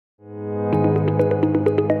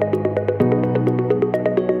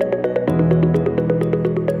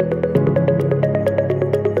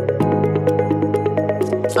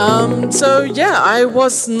So yeah, I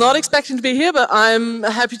was not expecting to be here, but I'm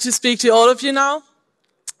happy to speak to all of you now.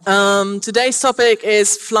 Today's topic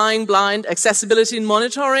is flying blind, accessibility and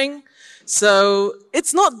monitoring. So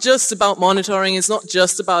it's not just about monitoring, it's not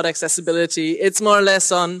just about accessibility, it's more or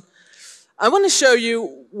less on, I want to show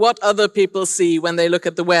you what other people see when they look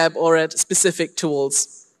at the web or at specific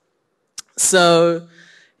tools. So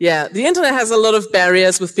yeah, the internet has a lot of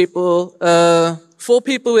barriers with people, for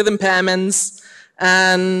people with impairments.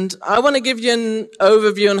 And I want to give you an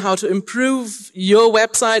overview on how to improve your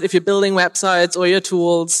website if you're building websites or your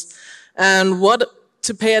tools, and what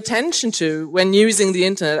to pay attention to when using the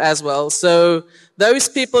internet as well. So those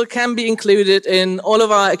people can be included in all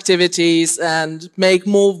of our activities and make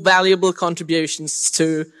more valuable contributions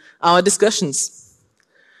to our discussions.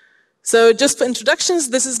 So just for introductions,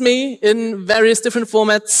 this is me in various different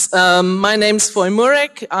formats. My name's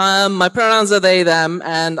Mourek. My pronouns are they, them,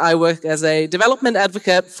 and I work as a development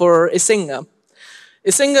advocate for Icinga.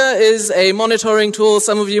 Icinga is a monitoring tool.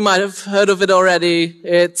 Some of you might have heard of it already.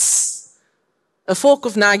 It's a fork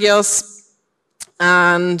of Nagios.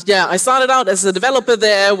 And yeah, I started out as a developer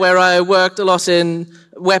there, where I worked a lot in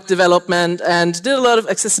web development and did a lot of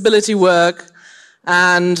accessibility work.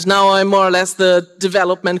 And now I'm more or less the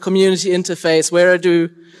development community interface, where I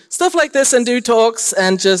do stuff like this and do talks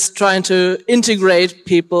and just trying to integrate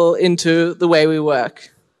people into the way we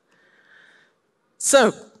work.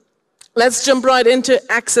 So let's jump right into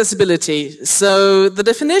accessibility. So the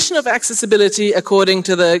definition of accessibility, according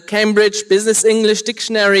to the Cambridge Business English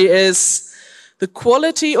Dictionary, is the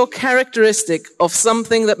quality or characteristic of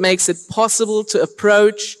something that makes it possible to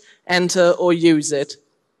approach, enter, or use it.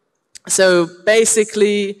 So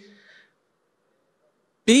basically,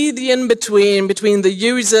 be the in-between between the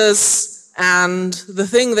users and the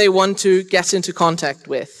thing they want to get into contact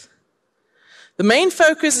with. The main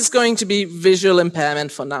focus is going to be visual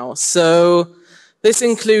impairment for now. So this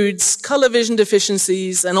includes color vision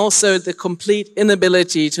deficiencies and also the complete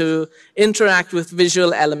inability to interact with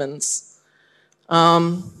visual elements.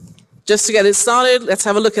 Just to get it started, let's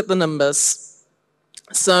have a look at the numbers.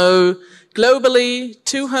 So globally,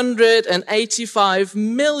 285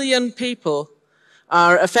 million people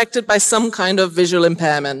are affected by some kind of visual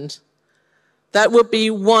impairment. That would be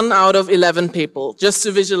 1 out of 11 people. Just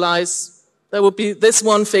to visualize, that would be this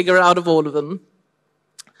one figure out of all of them.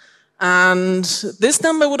 And this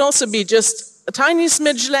number would also be just a tiny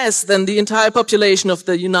smidge less than the entire population of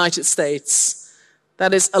the United States.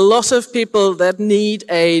 That is a lot of people that need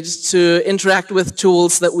aid to interact with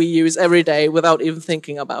tools that we use every day without even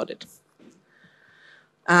thinking about it.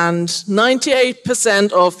 And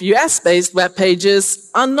 98% of US-based web pages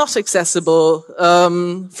are not accessible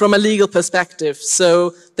from a legal perspective.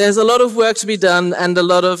 So there's a lot of work to be done and a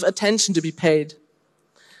lot of attention to be paid.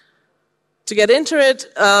 To get into it,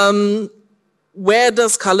 where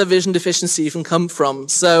does color vision deficiency even come from?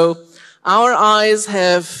 So our eyes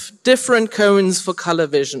have different cones for color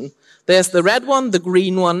vision. There's the red one, the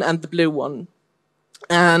green one, and the blue one.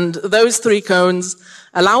 And those three cones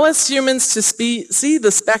allow us humans to see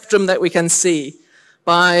the spectrum that we can see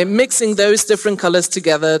by mixing those different colors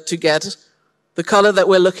together to get the color that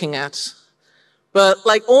we're looking at. But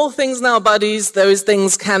like all things in our bodies, those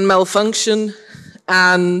things can malfunction,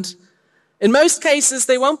 and in most cases,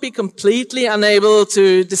 they won't be completely unable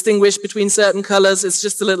to distinguish between certain colors. It's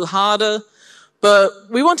just a little harder. But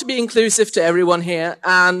we want to be inclusive to everyone here,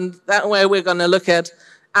 and that way we're going to look at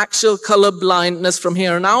actual color blindness from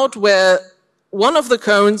here on out, where one of the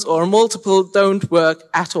cones or multiple don't work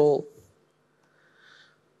at all.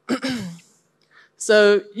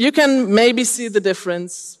 So you can maybe see the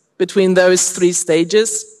difference between those three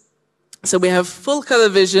stages. So we have full color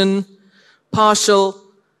vision, partial,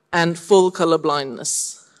 and full color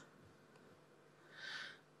blindness.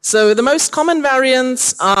 So the most common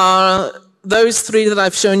variants are those three that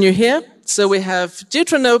I've shown you here. So we have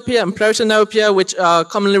deuteranopia and protanopia, which are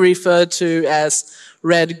commonly referred to as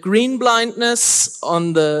red-green blindness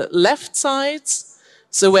on the left side.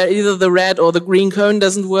 So where either the red or the green cone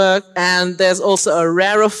doesn't work. And there's also a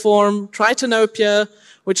rarer form, tritanopia,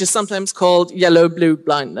 which is sometimes called yellow-blue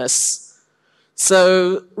blindness.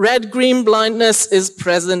 So red-green blindness is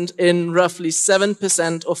present in roughly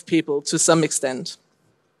 7% of people to some extent.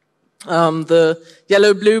 The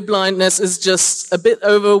yellow-blue blindness is just a bit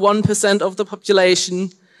over 1% of the population.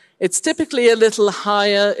 It's typically a little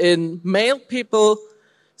higher in male people.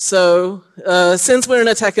 So since we're in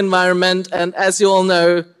a tech environment, and as you all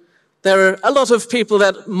know, there are a lot of people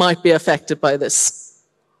that might be affected by this.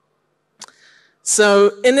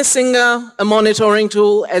 So in Icinga, a monitoring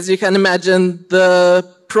tool, as you can imagine, the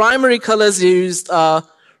primary colors used are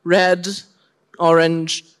red,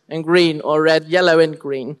 orange, and green, or red, yellow, and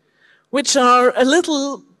green, which are a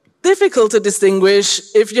little difficult to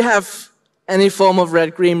distinguish if you have any form of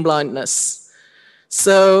red-green blindness.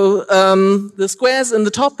 So the squares in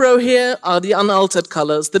the top row here are the unaltered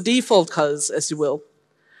colors, the default colors, as you will.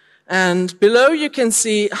 And below you can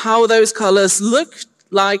see how those colors look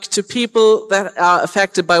like to people that are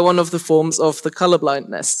affected by one of the forms of the color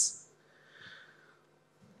blindness.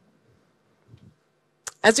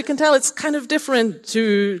 As you can tell, it's kind of difficult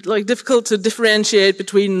to differentiate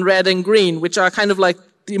between red and green, which are kind of like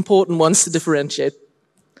the important ones to differentiate.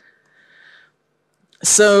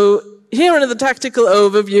 So here in the tactical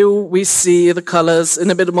overview, we see the colors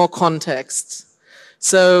in a bit more context.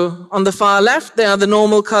 So on the far left, they are the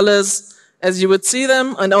normal colors as you would see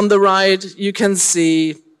them, and on the right, you can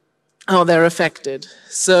see how they're affected.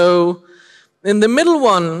 So in the middle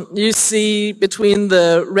one, you see between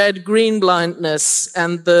the red-green blindness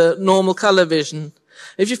and the normal color vision.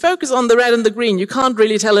 If you focus on the red and the green, you can't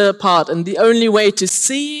really tell it apart, and the only way to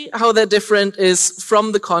see how they're different is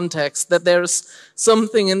from the context, that there's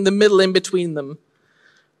something in the middle in between them.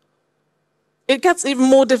 It gets even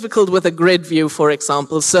more difficult with a grid view, for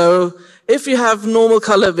example. So if you have normal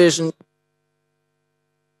color vision,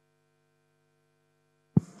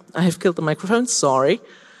 I have killed the microphone, sorry.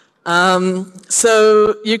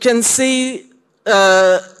 So you can see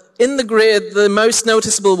in the grid, the most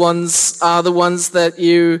noticeable ones are the ones that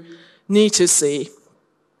you need to see.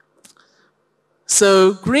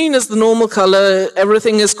 So green is the normal color,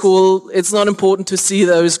 everything is cool, it's not important to see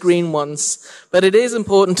those green ones, but it is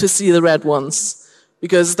important to see the red ones,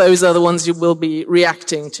 because those are the ones you will be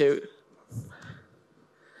reacting to.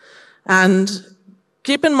 And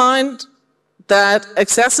keep in mind that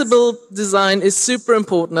accessible design is super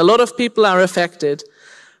important. A lot of people are affected,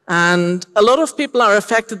 and a lot of people are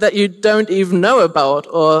affected that you don't even know about,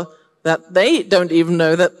 or that they don't even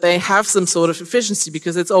know that they have some sort of efficiency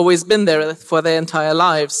because it's always been there for their entire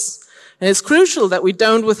lives. And it's crucial that we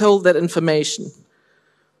don't withhold that information.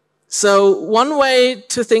 So one way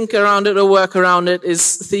to think around it or work around it is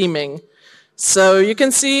theming. So you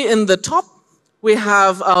can see in the top we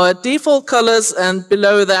have our default colors, and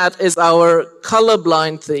below that is our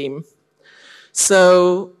colorblind theme.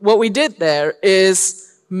 So what we did there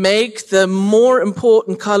is make the more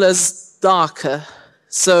important colors darker.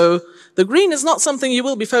 So the green is not something you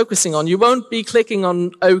will be focusing on. You won't be clicking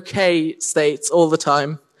on OK states all the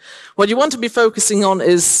time. What you want to be focusing on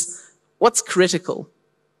is what's critical.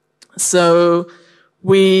 So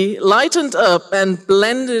we lightened up and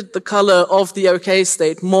blended the color of the OK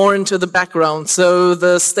state more into the background. So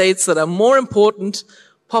the states that are more important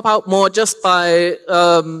pop out more just by,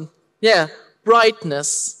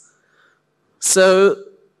 brightness. So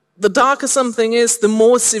the darker something is, the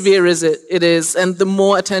more severe it is, and the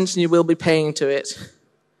more attention you will be paying to it.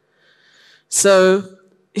 So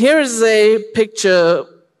here is a picture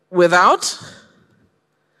without,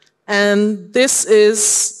 and this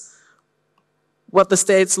is what the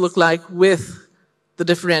states look like with the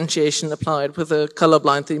differentiation applied, with the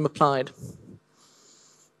colorblind theme applied.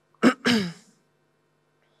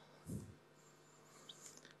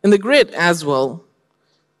 In the grid as well,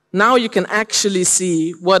 now you can actually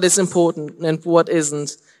see what is important and what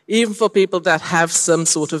isn't, even for people that have some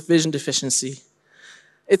sort of vision deficiency.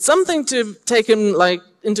 It's something to take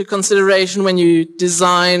into consideration when you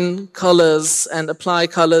design colors and apply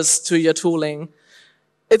colors to your tooling.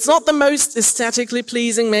 It's not the most aesthetically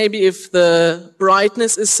pleasing, maybe, if the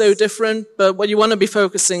brightness is so different, but what you want to be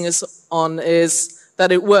focusing on is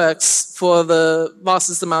that it works for the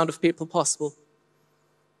vastest amount of people possible.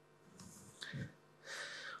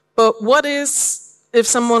 But what is if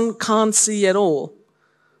someone can't see at all?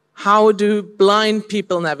 How do blind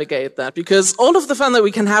people navigate that? Because all of the fun that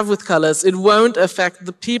we can have with colors, it won't affect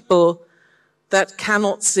the people that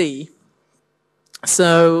cannot see.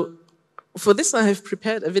 So for this, I have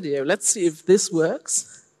prepared a video. Let's see if this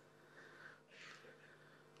works.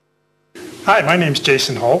 Hi, my name is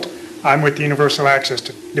Jason Holt. I'm with the Universal Access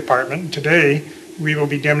Department. Today, we will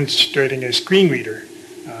be demonstrating a screen reader.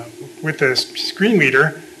 With the screen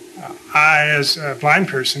reader, I, as a blind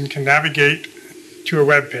person, can navigate to a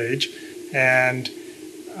web page, and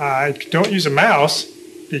I don't use a mouse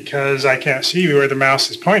because I can't see where the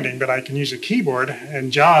mouse is pointing, but I can use a keyboard,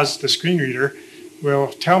 and JAWS, the screen reader,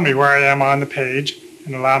 will tell me where I am on the page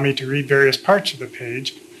and allow me to read various parts of the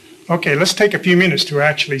page. Okay, let's take a few minutes to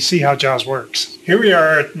actually see how JAWS works. Here we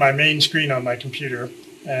are at my main screen on my computer,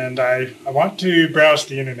 and I want to browse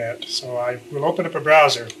the internet, so I will open up a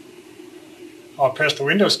browser. I'll press the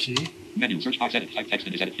Windows key. Menu, search box, edit, type text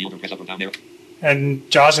in this edit field, or press up or down arrow. and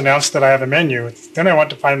JAWS announced that I have a menu. Then I want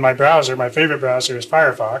to find my browser. My favorite browser is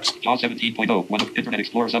Firefox. JAWS 17.0, one of Internet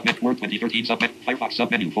Explorer submit, Word 2013 submit, Firefox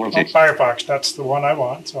submenu 406. Oh, Firefox, that's the one I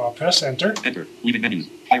want, so I'll press enter. Enter, leaving menus,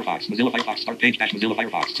 Firefox, Mozilla Firefox, start page, Mozilla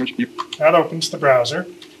Firefox, search clear. That opens the browser.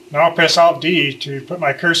 Now I'll press Alt-D to put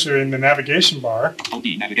my cursor in the navigation bar.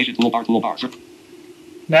 Alt-D, navigation toolbar, search.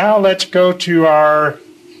 Now let's go to our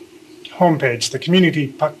homepage, the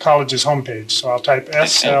community college's homepage. So I'll type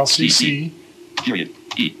SLCC period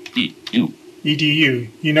EDU. EDU.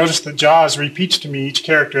 You notice that JAWS repeats to me each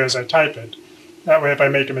character as I type it. That way if I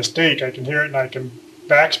make a mistake, I can hear it and I can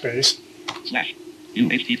backspace. Slash U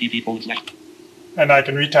HTTP / and I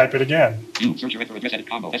can retype it again. U search your address edit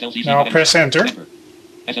combo SLCC. Now I'll press enter.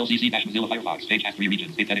 SLCC-Mozilla Firefox page has 3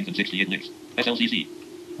 regions, 8 headings, and 68 links. SLCC.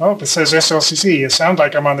 Oh, it says SLCC. It sounds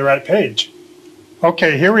like I'm on the right page.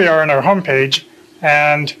 Okay, here we are on our home page,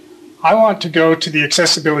 and I want to go to the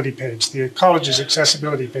accessibility page, the college's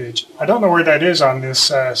accessibility page. I don't know where that is on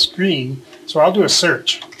this screen, so I'll do a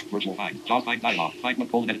search. Virtual find, JAWS find dialog, find one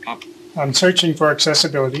colon edit combo. I'm searching for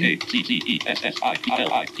accessibility. ACCESSIPLITY.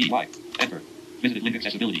 Enter. Visited link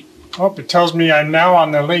accessibility. Oh, it tells me I'm now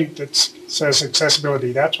on the link that says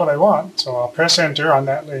accessibility. That's what I want, so I'll press enter on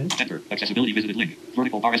that link. Enter. Accessibility visited link.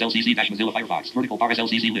 Vertical bar SLCC-Mozilla Firefox. Vertical bar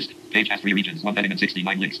SLCC list. Page has 3 regions, 1 heading, and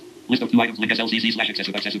 69 links. List of 2 items, link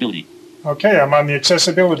SLCC/accessibility. Okay, I'm on the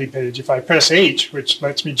accessibility page. If I press H, which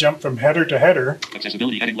lets me jump from header to header.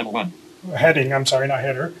 Accessibility heading level 1. Heading, I'm sorry, not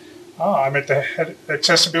header. I'm at the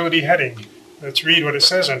accessibility heading. Let's read what it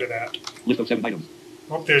says under that. List of 7 items.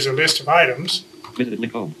 Oh, there's a list of items. Visited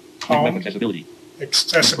link home. Home. Link web accessibility.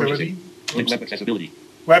 Accessibility. Link web accessibility.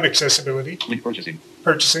 Web accessibility. Link purchasing.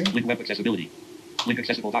 Purchasing. Link web accessibility. Link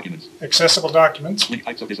accessible documents. Accessible documents. Link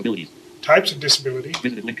types of disabilities. Types of disability.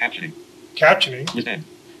 Visited link captioning. Captioning. List N.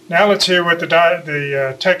 Now let's hear what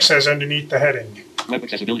the text says underneath the heading. Web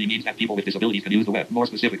accessibility means that people with disabilities can use the web. More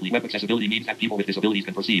specifically, web accessibility means that people with disabilities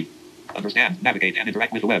can perceive, understand, navigate, and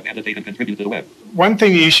interact with the web, and that they can contribute to the web. One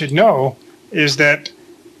thing you should know is that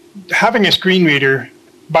having a screen reader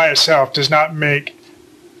by itself does not make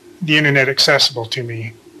the internet accessible to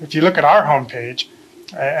me. If you look at our homepage,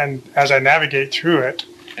 and as I navigate through it,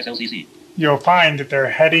 SLCC. You'll find that there are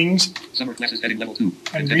headings Summer classes heading level 2.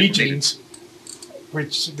 And regions,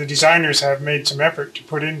 which the designers have made some effort to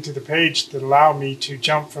put into the page that allow me to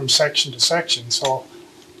jump from section to section. So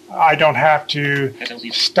I don't have to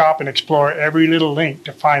stop and explore every little link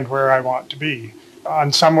to find where I want to be.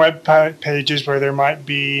 On some web pages where there might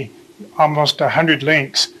be almost 100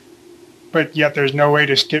 links, but yet there's no way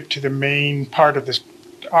to skip to the main part of this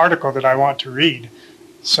article that I want to read.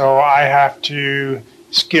 So I have to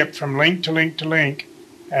skip from link to link to link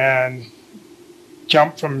and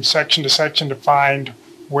jump from section to section to find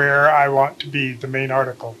where I want to be, the main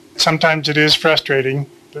article. Sometimes it is frustrating,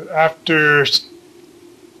 but after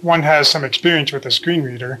one has some experience with a screen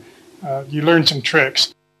reader, you learn some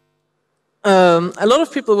tricks. A lot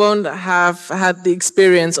of people won't have had the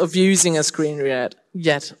experience of using a screen reader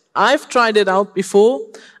yet. I've tried it out before.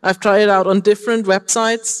 I've tried it out on different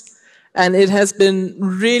websites, and it has been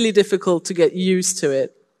really difficult to get used to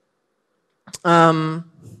it.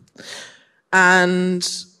 And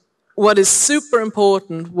what is super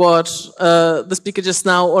important, what the speaker just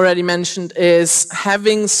now already mentioned, is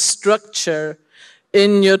having structure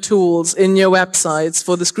in your tools, in your websites,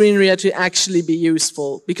 for the screen reader to actually be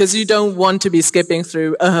useful, because you don't want to be skipping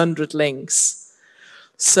through 100 links.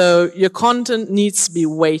 So your content needs to be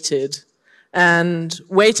weighted. And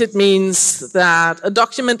weighted means that a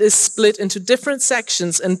document is split into different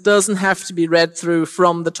sections and doesn't have to be read through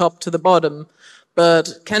from the top to the bottom,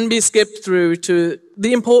 but can be skipped through to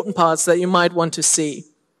the important parts that you might want to see.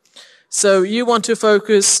 So you want to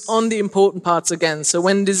focus on the important parts again. So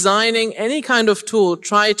when designing any kind of tool,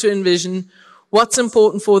 try to envision what's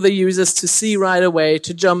important for the users to see right away,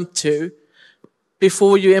 to jump to,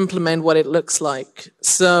 before you implement what it looks like.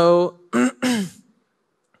 So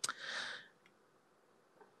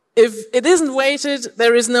if it isn't weighted,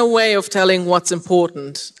 there is no way of telling what's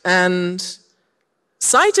important. And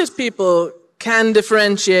sighted people can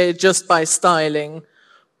differentiate just by styling,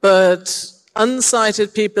 but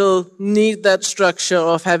unsighted people need that structure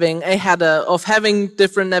of having a header, of having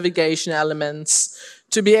different navigation elements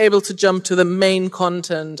to be able to jump to the main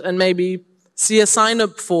content and maybe see a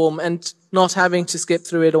sign-up form and not having to skip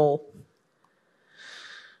through it all.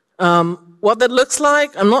 What that looks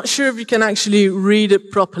like, I'm not sure if you can actually read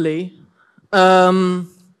it properly,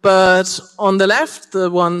 but on the left, the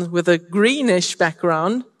one with a greenish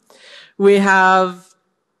background, we have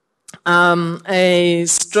a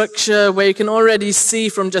structure where you can already see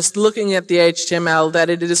from just looking at the HTML that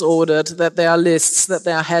it is ordered, that there are lists, that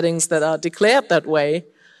there are headings that are declared that way.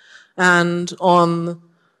 And on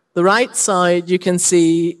the right side, you can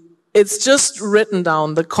see it's just written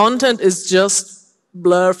down. The content is just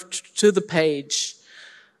blurred to the page.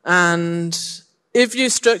 And if you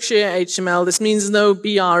structure your HTML, this means no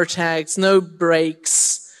BR tags, no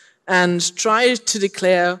breaks, and try to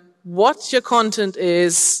declare what your content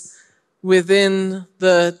is within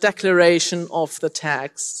the declaration of the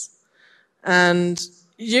tags. And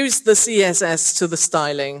use the CSS to the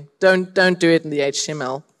styling. Don't do it in the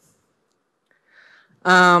HTML.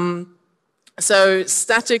 So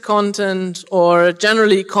static content, or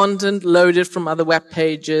generally content loaded from other web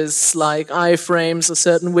pages like iframes or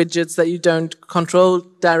certain widgets that you don't control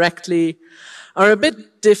directly, are a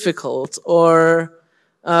bit difficult, or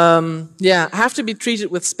have to be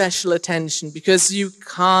treated with special attention because you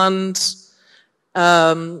can't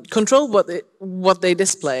control what they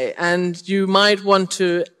display, and you might want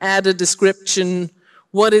to add a description,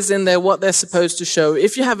 what is in there, what they're supposed to show.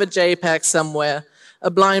 If you have a JPEG somewhere, a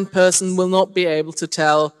blind person will not be able to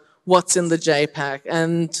tell what's in the JPEG,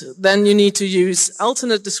 and then you need to use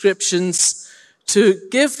alternate descriptions to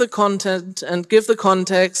give the content and give the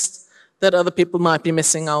context that other people might be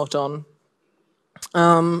missing out on.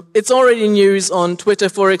 It's already in use on Twitter,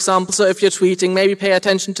 for example, so if you're tweeting, maybe pay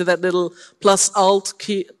attention to that little +Alt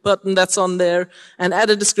key button that's on there, and add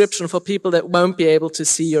a description for people that won't be able to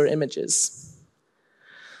see your images.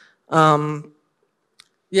 And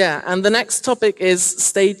the next topic is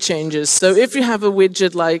state changes. So if you have a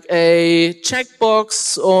widget like a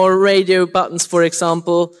checkbox or radio buttons, for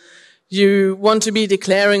example, you want to be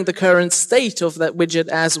declaring the current state of that widget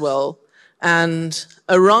as well. And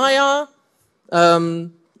Araya,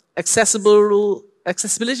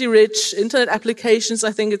 accessibility-rich internet applications,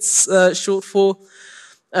 I think it's short for,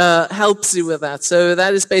 helps you with that. So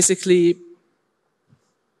that is basically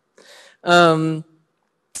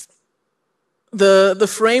the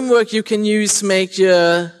framework you can use to make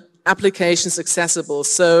your applications accessible.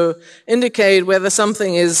 So indicate whether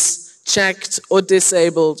something is checked or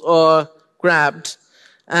disabled or grabbed,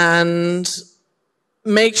 and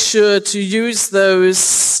make sure to use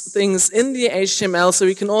those things in the HTML so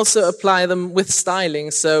we can also apply them with styling.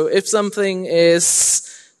 So if something is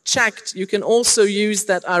checked, you can also use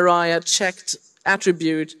that Araya checked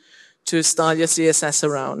attribute to style your CSS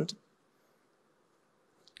around.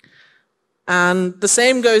 And the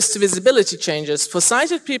same goes to visibility changes. For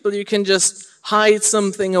sighted people, you can just hide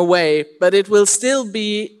something away, but it will still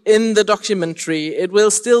be in the document tree. It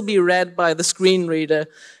will still be read by the screen reader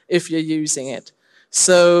if you're using it.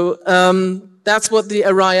 So that's what the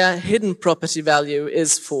Araya hidden property value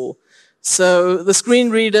is for. So the screen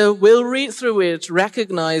reader will read through it,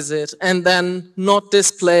 recognize it, and then not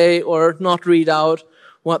display or not read out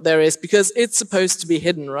what there is, because it's supposed to be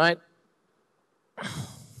hidden, right?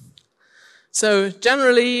 So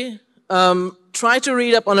generally, try to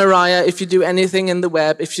read up on Araya if you do anything in the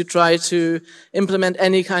web, if you try to implement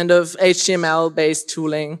any kind of HTML-based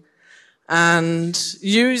tooling, and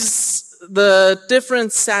use the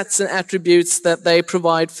different sets and attributes that they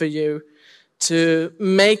provide for you to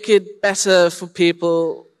make it better for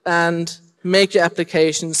people and make your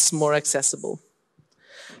applications more accessible.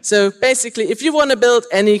 So basically, if you want to build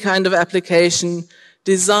any kind of application,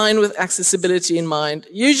 design with accessibility in mind.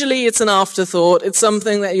 Usually it's an afterthought. It's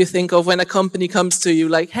something that you think of when a company comes to you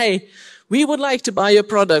like, hey, we would like to buy your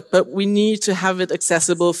product, but we need to have it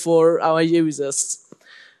accessible for our users.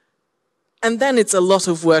 And then it's a lot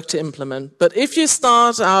of work to implement. But if you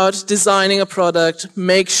start out designing a product,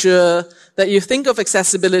 make sure that you think of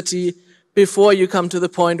accessibility before you come to the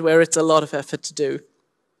point where it's a lot of effort to do.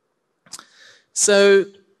 So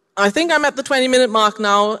I think I'm at the 20-minute mark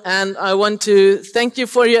now, and I want to thank you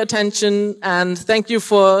for your attention and thank you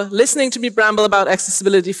for listening to me bramble about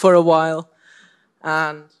accessibility for a while.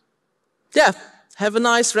 And yeah, have a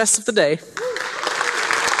nice rest of the day.